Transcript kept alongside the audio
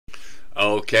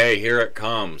Okay, here it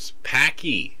comes.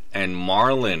 Packy and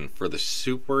Marlon for the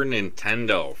Super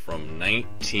Nintendo from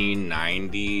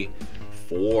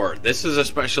 1994. This is a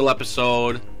special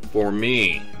episode for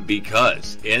me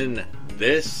because in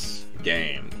this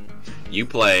game you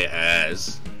play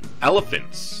as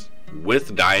elephants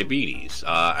with diabetes,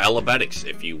 elebetics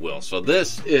if you will. So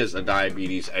this is a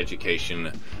diabetes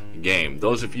education game.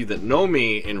 Those of you that know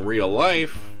me in real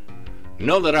life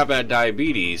know that I've had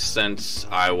diabetes since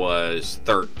I was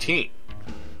 13.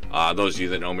 Those of you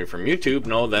that know me from YouTube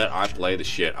know that I play the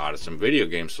shit out of some video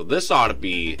games. So this ought to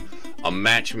be a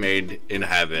match made in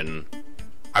heaven.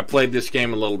 I played this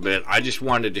game a little bit. I just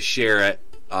wanted to share it.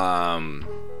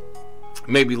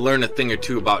 Maybe learn a thing or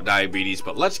two about diabetes.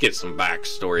 But let's get some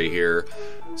backstory here.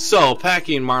 So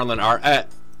Packy and Marlon are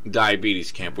at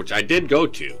diabetes camp, which I did go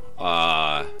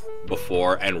to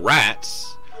before. And rats,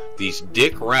 these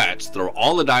dick rats, throw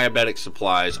all the diabetic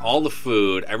supplies, all the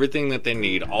food, everything that they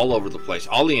need all over the place.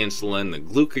 All the insulin, the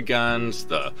glucagons,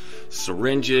 the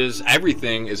syringes,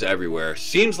 everything is everywhere.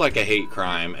 Seems like a hate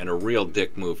crime and a real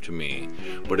dick move to me.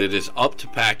 But it is up to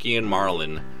Packy and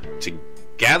Marlon to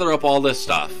gather up all this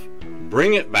stuff,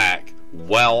 bring it back,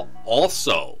 while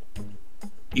also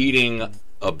eating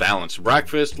a balanced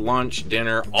breakfast, lunch,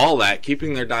 dinner, all that,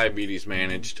 keeping their diabetes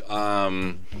managed.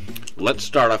 Let's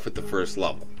start off with the first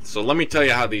level. So let me tell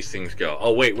you how these things go.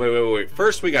 Oh, wait.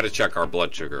 First, we got to check our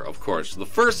blood sugar, of course. The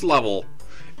first level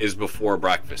is before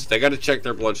breakfast. They got to check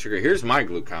their blood sugar. Here's my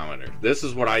glucometer. This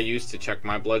is what I use to check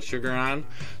my blood sugar on.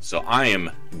 So I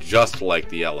am just like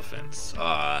the elephants.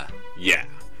 Yeah.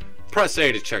 Press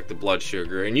A to check the blood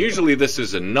sugar. And usually this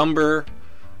is a number,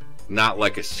 not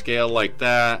like a scale like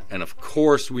that. And of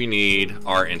course we need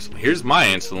our insulin. Here's my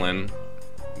insulin.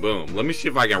 Boom. Let me see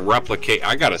if I can replicate.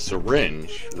 I got a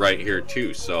syringe right here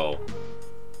too, so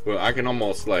well, I can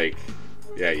almost like,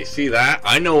 yeah, you see that?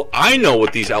 I know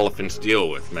what these elephants deal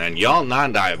with, man. Y'all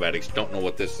non-diabetics don't know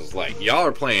what this is like. Y'all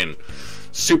are playing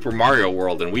Super Mario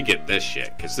World and we get this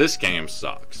shit because this game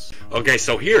sucks. Okay,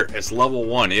 so here is level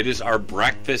 1. It is our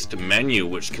breakfast menu,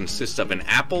 which consists of an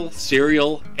apple,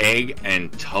 cereal, egg,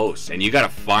 and toast. And you gotta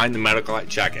find the medical,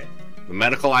 check it. The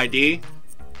medical ID,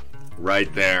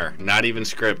 right there. Not even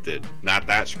scripted. Not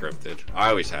that scripted. I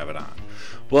always have it on.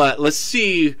 But let's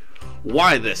see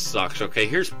why this sucks. Okay,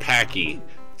 here's Packy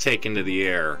taken to the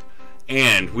air.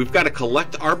 And we've got to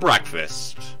collect our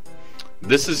breakfast.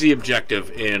 This is the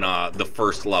objective in the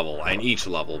first level, and each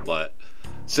level, but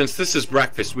since this is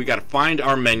breakfast, we got to find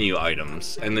our menu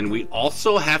items, and then we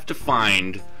also have to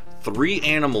find 3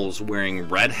 animals wearing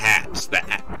red hats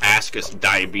that ask us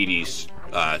diabetes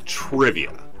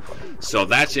trivia. So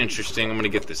that's interesting. I'm going to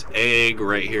get this egg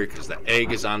right here because the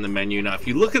egg is on the menu. Now, if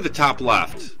you look at the top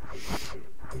left,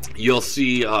 you'll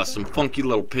see some funky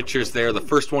little pictures there. The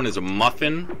first one is a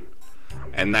muffin,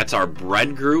 and that's our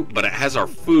bread group, but it has our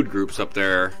food groups up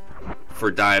there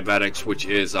for diabetics, which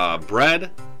is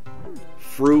bread,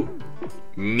 fruit,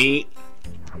 meat,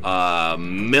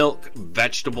 milk,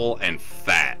 vegetable, and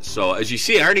fat. So as you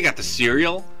see, I already got the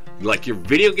cereal. Like, your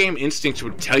video game instincts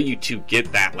would tell you to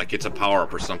get that like it's a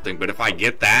power-up or something, but if I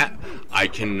get that, I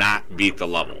cannot beat the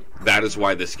level. That is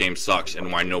why this game sucks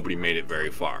and why nobody made it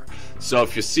very far. So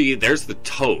if you see, there's the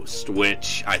toast,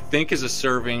 which I think is a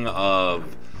serving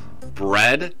of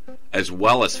bread as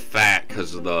well as fat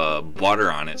because of the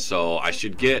butter on it. So I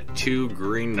should get 2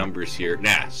 green numbers here.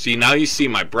 Nah, see, now you see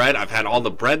my bread. I've had all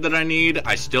the bread that I need.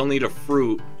 I still need a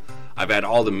fruit. I've had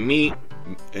all the meat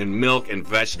and milk and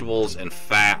vegetables and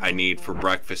fat I need for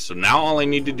breakfast. So now all I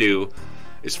need to do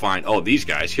is find, oh, these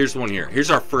guys. Here's one here.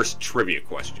 Here's our first trivia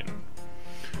question.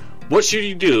 What should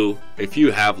you do if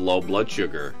you have low blood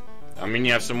sugar? I mean,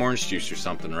 you have some orange juice or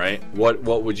something, right? What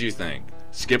would you think?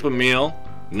 Skip a meal,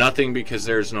 nothing because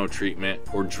there's no treatment,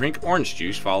 or drink orange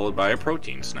juice followed by a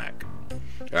protein snack?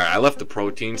 Alright, I left the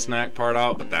protein snack part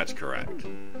out, but that's correct.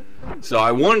 So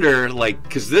I wonder, like,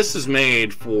 because this is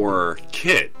made for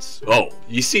kids. Oh,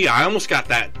 you see, I almost got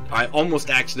that. I almost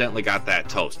accidentally got that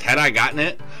toast. Had I gotten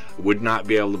it, I would not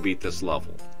be able to beat this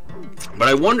level. But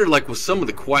I wonder, like, with some of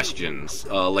the questions,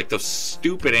 like those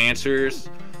stupid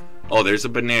answers. Oh, there's a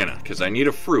banana, because I need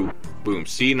a fruit. Boom.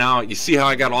 See, now, you see how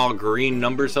I got all green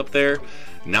numbers up there?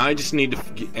 Now I just need to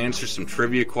answer some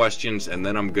trivia questions, and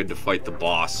then I'm good to fight the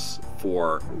boss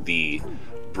for the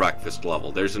breakfast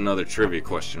level. There's another trivia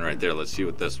question right there. Let's see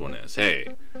what this one is.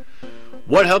 Hey,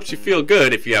 what helps you feel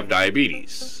good if you have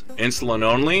diabetes? Insulin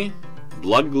only,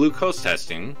 blood glucose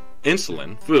testing,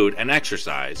 insulin, food, and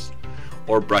exercise,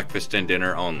 or breakfast and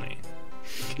dinner only?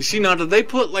 You see, now, do they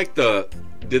put like the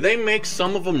Do they make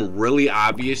some of them really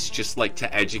obvious just like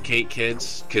to educate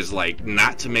kids? Because like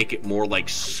not to make it more like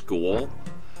school.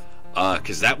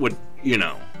 Because that would, you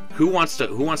know, who wants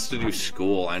to do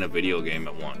school and a video game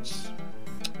at once?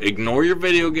 Ignore your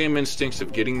video game instincts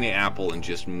of getting the apple and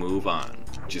just move on.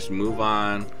 Just move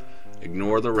on.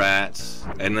 Ignore the rats.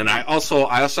 And then I also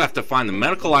have to find the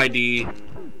medical ID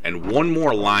and one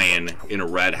more lion in a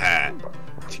red hat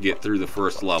to get through the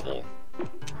first level.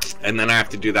 And then I have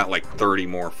to do that like 30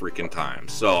 more freaking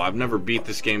times. So I've never beat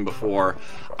this game before.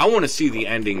 I want to see the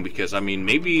ending because, I mean,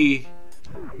 maybe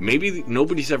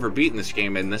nobody's ever beaten this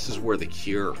game and this is where the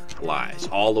cure lies.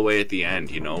 All the way at the end,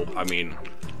 you know? I mean,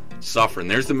 suffering.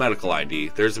 There's the medical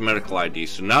ID. There's the medical ID.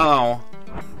 So now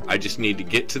I just need to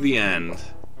get to the end.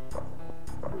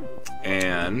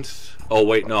 And, oh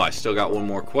wait, no, I still got one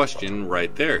more question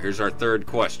right there. Here's our third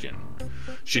question.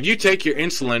 Should you take your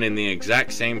insulin in the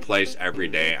exact same place every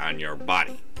day on your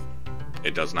body?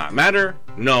 It does not matter,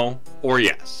 no, or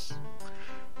yes.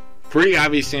 Pretty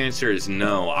obvious answer is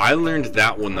no. I learned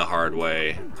that one the hard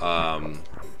way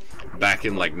back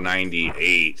in like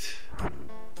 98.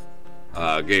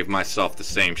 Gave myself the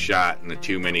same shot and the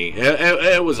too many.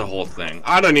 It was a whole thing.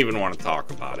 I don't even want to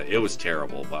talk about it. It was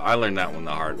terrible, but I learned that one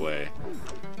the hard way.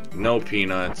 No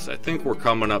peanuts. I think we're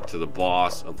coming up to the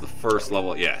boss of the first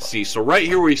level. Yeah, see, so right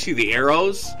here where you see the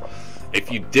arrows, if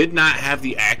you did not have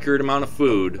the accurate amount of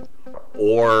food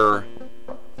or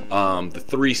the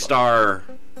 3-star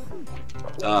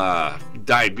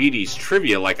diabetes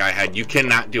trivia like I had, you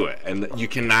cannot do it. And you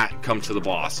cannot come to the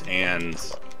boss. And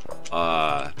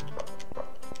a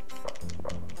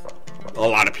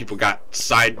lot of people got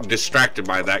distracted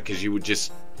by that because you would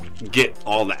just get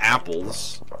all the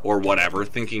apples or whatever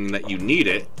thinking that you need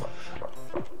it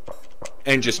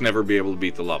and just never be able to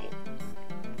beat the level.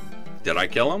 Did I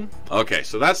kill him? Okay,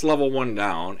 so that's level 1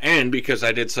 down, and because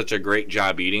I did such a great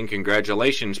job eating,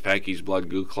 congratulations, Packy's blood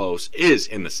glucose is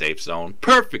in the safe zone.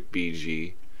 Perfect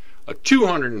BG. A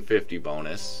 250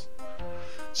 bonus.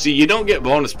 See, you don't get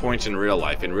bonus points in real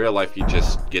life. In real life, you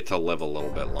just get to live a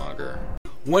little bit longer.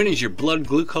 When is your blood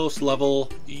glucose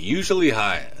level usually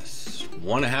highest?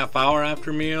 1.5 hour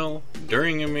after meal,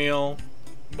 during a meal,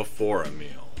 before a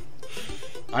meal?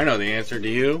 I know the answer to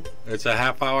you. It's a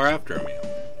half hour after a meal.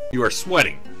 You are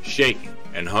sweating, shaking,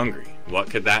 and hungry. What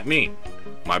could that mean?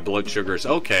 My blood sugar is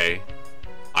okay.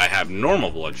 I have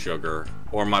normal blood sugar,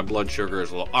 or my blood sugar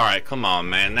is low. Alright, come on,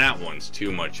 man. That one's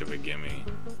too much of a gimme.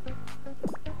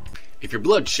 If your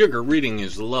blood sugar reading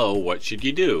is low, what should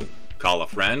you do? Call a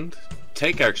friend,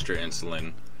 take extra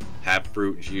insulin, have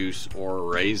fruit juice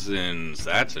or raisins.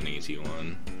 That's an easy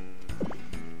one.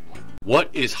 What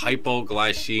is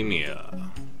hypoglycemia?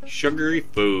 Sugary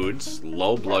foods,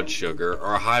 low blood sugar,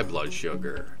 or high blood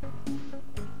sugar?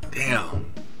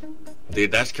 Damn.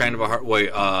 Dude, that's kind of a hard way.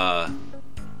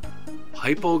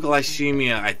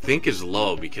 Hypoglycemia, I think, is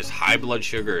low because high blood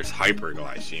sugar is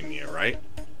hyperglycemia, right?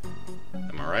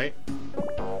 Am I right?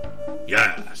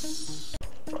 Yes.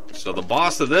 So the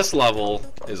boss of this level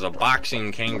is a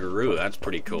boxing kangaroo. That's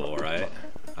pretty cool, right?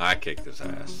 I kicked his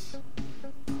ass.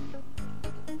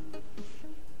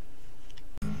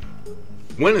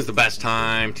 When is the best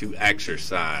time to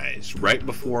exercise? Right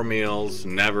before meals,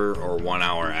 never, or 1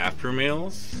 hour after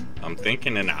meals? I'm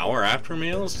thinking an hour after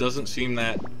meals doesn't seem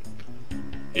that...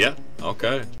 Yeah,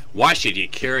 okay. Why should you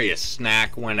carry a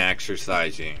snack when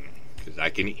exercising? Because I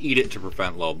can eat it to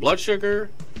prevent low blood sugar,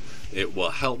 it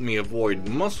will help me avoid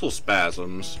muscle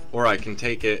spasms, or I can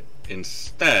take it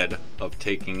instead of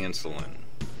taking insulin.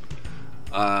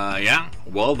 Yeah,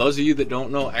 well, those of you that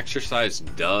don't know, exercise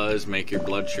does make your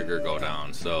blood sugar go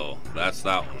down, so that's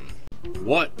that one.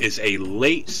 What is a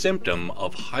late symptom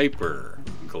of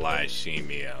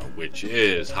hyperglycemia, which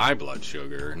is high blood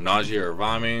sugar? Nausea or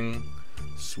vomiting,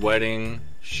 sweating,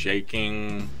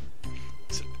 shaking.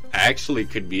 It actually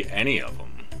could be any of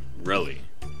them, really.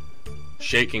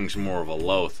 Shaking's more of a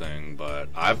low thing, but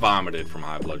I vomited from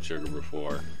high blood sugar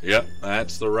before. Yep,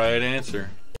 that's the right answer.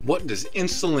 What does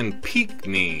insulin peak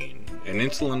mean? An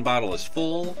insulin bottle is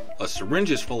full, a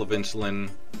syringe is full of insulin,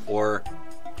 or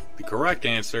the correct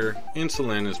answer,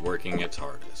 insulin is working its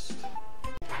hardest.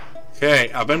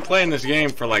 Okay, I've been playing this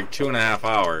game for like 2.5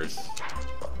 hours.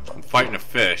 I'm fighting a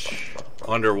fish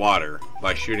underwater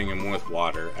by shooting him with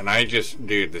water, and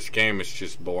dude, this game is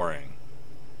just boring.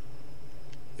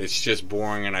 It's just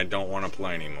boring and I don't want to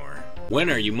play anymore. When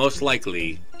are you most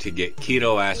likely to get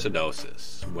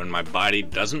ketoacidosis? When my body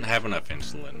doesn't have enough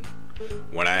insulin,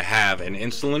 when I have an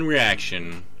insulin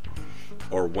reaction,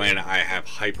 or when I have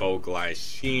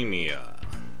hypoglycemia?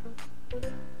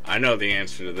 I know the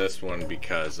answer to this one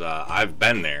because I've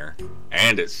been there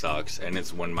and it sucks, and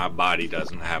it's when my body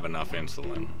doesn't have enough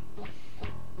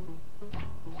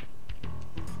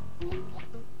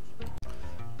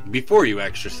Before you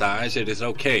exercise, it is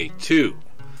okay to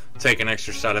take an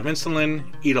extra shot of insulin,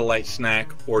 eat a light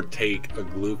snack, or take a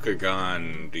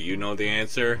glucagon. Do you know the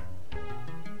answer?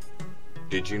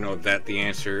 Did you know that the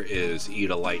answer is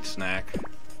eat a light snack?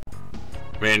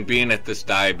 Man, being at this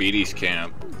diabetes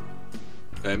camp,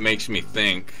 it makes me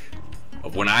think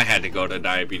of when I had to go to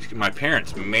diabetes. My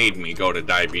parents made me go to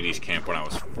diabetes camp when I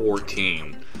was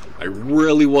 14. I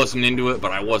really wasn't into it,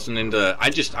 but I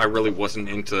really wasn't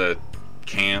into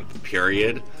camp,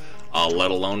 period. Let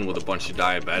alone with a bunch of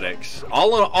diabetics.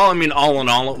 All in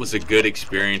all, it was a good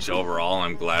experience overall.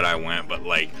 I'm glad I went, but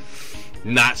like,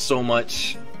 not so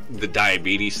much the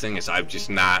diabetes thing, as I'm just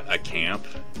not a camp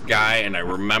guy. And I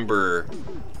remember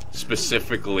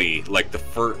specifically, like,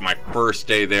 my first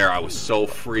day there, I was so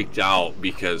freaked out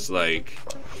because, like,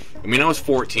 I was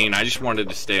 14. I just wanted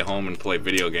to stay home and play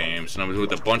video games, and I was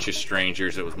with a bunch of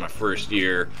strangers. It was my first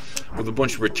year with a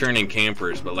bunch of returning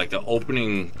campers, but like the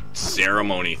opening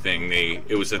ceremony thing,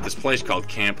 it was at this place called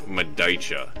Camp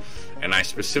Medicia, and I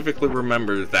specifically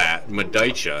remember that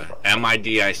Medicia,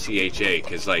 M-I-D-I-C-H-A,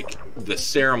 because like the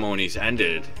ceremonies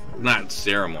ended, not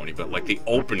ceremony, but like the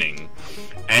opening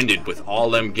ended with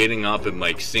all them getting up and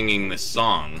like singing this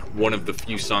song, one of the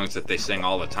few songs that they sang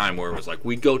all the time, where it was like,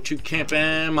 we go to Camp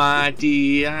M-I-D-I-C-H-A,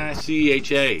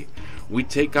 we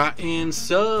take our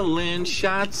insulin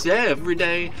shots every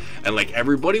day, and like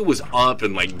everybody was up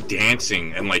and like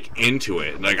dancing and like into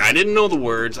it. Like, I didn't know the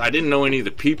words, I didn't know any of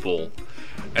the people,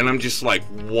 and I'm just like,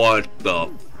 what the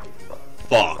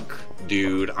fuck,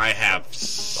 dude? I have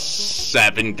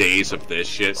 7 days of this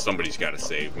shit. Somebody's got to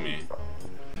save me.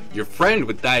 Your friend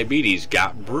with diabetes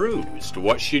got bruised.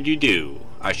 What should you do?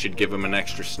 I should give him an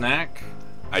extra snack.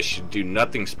 I should do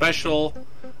nothing special.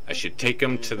 I should take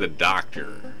him to the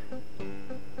doctor.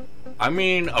 I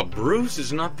mean, a bruise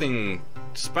is nothing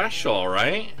special,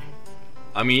 right?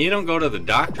 I mean, you don't go to the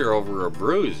doctor over a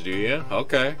bruise, do you?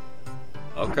 Okay.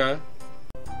 Okay.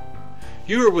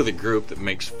 You are with a group that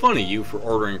makes fun of you for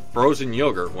ordering frozen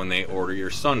yogurt when they order your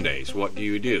sundaes. What do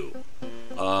you do?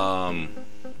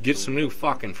 Get some new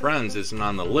fucking friends isn't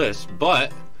on the list,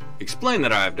 but explain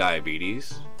that I have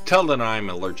diabetes, tell them I'm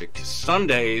allergic to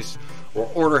sundaes, or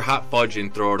order hot fudge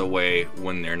and throw it away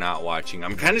when they're not watching.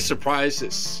 I'm kind of surprised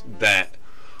that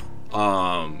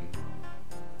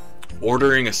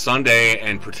ordering a sundae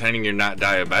and pretending you're not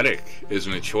diabetic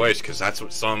isn't a choice, because that's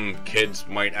what some kids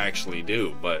might actually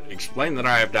do. But explain that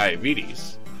I have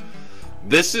diabetes.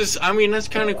 That's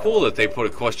kind of cool that they put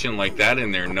a question like that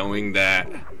in there, knowing that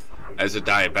as a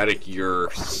diabetic, you're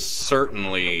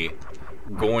certainly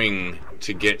going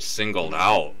to get singled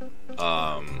out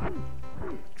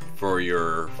for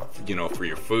your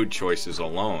food choices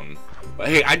alone. But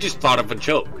hey, I just thought of a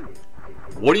joke.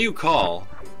 What do you call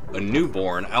a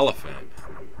newborn elephant?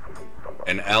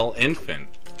 An L-infant.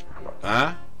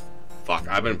 Huh? Fuck,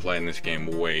 I've been playing this game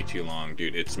way too long,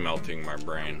 dude. It's melting my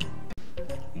brain.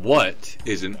 What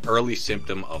is an early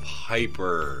symptom of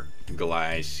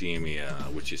hyperglycemia,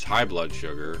 which is high blood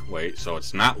sugar? Wait, so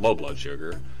it's not low blood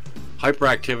sugar.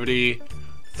 Hyperactivity,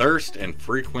 thirst, and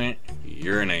frequent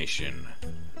urination.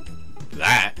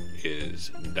 That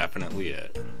is definitely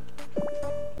it.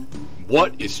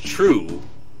 What is true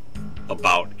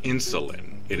about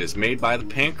insulin? It is made by the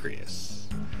pancreas.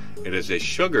 It is a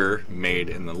sugar made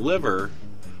in the liver,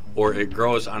 or it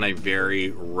grows on a very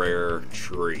rare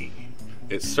tree.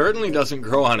 It certainly doesn't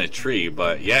grow on a tree,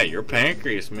 but yeah, your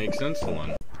pancreas makes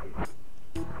insulin.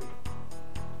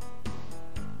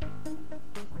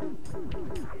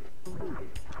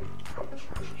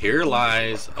 Here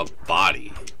lies a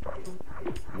body.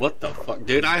 What the fuck?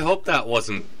 Dude, I hope that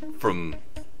wasn't from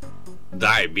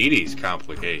diabetes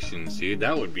complications, dude.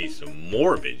 That would be some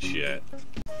morbid shit.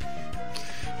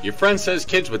 Your friend says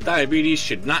kids with diabetes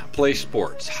should not play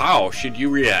sports. How should you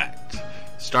react?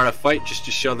 Start a fight just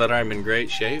to show that I'm in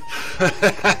great shape?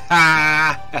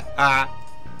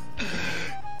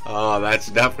 Oh, that's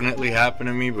definitely happened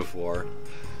to me before.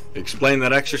 Explain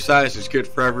that exercise is good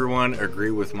for everyone.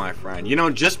 Agree with my friend. You know,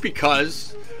 just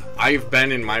because I've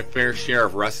been in my fair share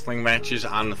of wrestling matches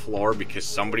on the floor because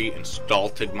somebody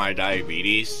insulted my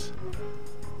diabetes,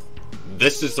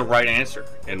 this is the right answer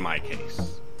in my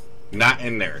case. Not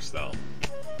in theirs, though.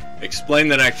 Explain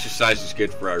that exercise is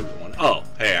good for everyone. Oh,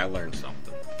 hey, I learned something.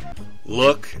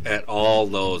 Look at all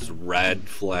those red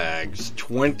flags.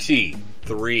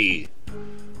 23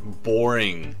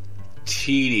 boring,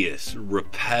 tedious,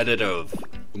 repetitive,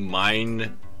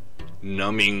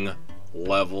 mind-numbing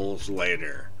levels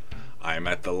later. I'm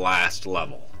at the last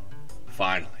level.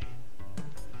 Finally.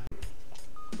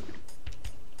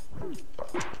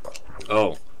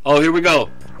 Oh, here we go.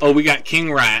 Oh, we got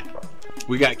King Rat.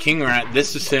 We got King Rat.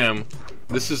 This is him.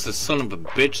 This is the son of a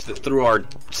bitch that threw our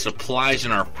supplies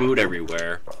and our food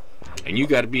everywhere. And you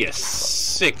gotta be a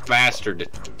sick bastard to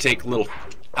take little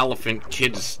elephant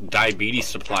kids' diabetes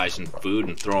supplies and food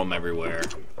and throw them everywhere.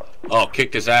 Oh,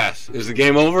 kicked his ass. Is the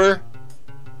game over?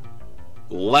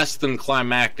 Less than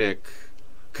climactic.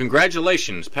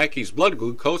 Congratulations, Packy's blood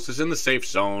glucose is in the safe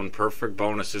zone. Perfect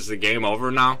bonus. Is the game over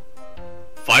now?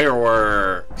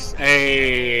 Fireworks.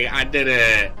 Hey, I did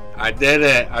it. I did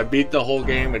it. I beat the whole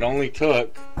game. It only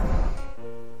took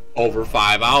over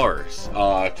 5 hours.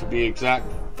 To be exact,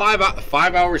 5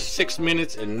 hours, 6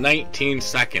 minutes, and 19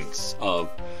 seconds of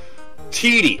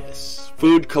tedious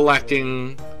food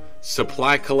collecting,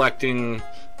 supply collecting,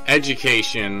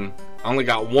 education. I only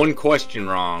got one question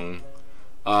wrong.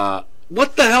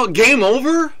 What the hell? Game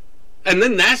over? And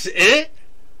then that's it?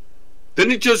 Then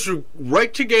it just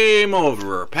right to game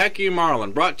over. Packy and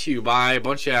Marlon, brought to you by a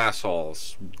bunch of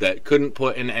assholes that couldn't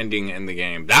put an ending in the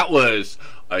game. That was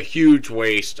a huge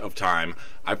waste of time.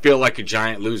 I feel like a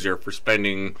giant loser for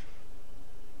spending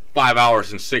 5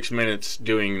 hours and 6 minutes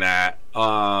doing that.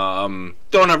 Don't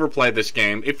ever play this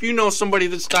game. If you know somebody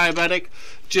that's diabetic,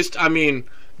 just,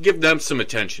 give them some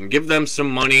attention. Give them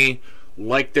some money.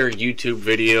 Like their YouTube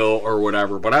video or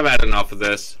whatever. But I've had enough of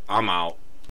this. I'm out.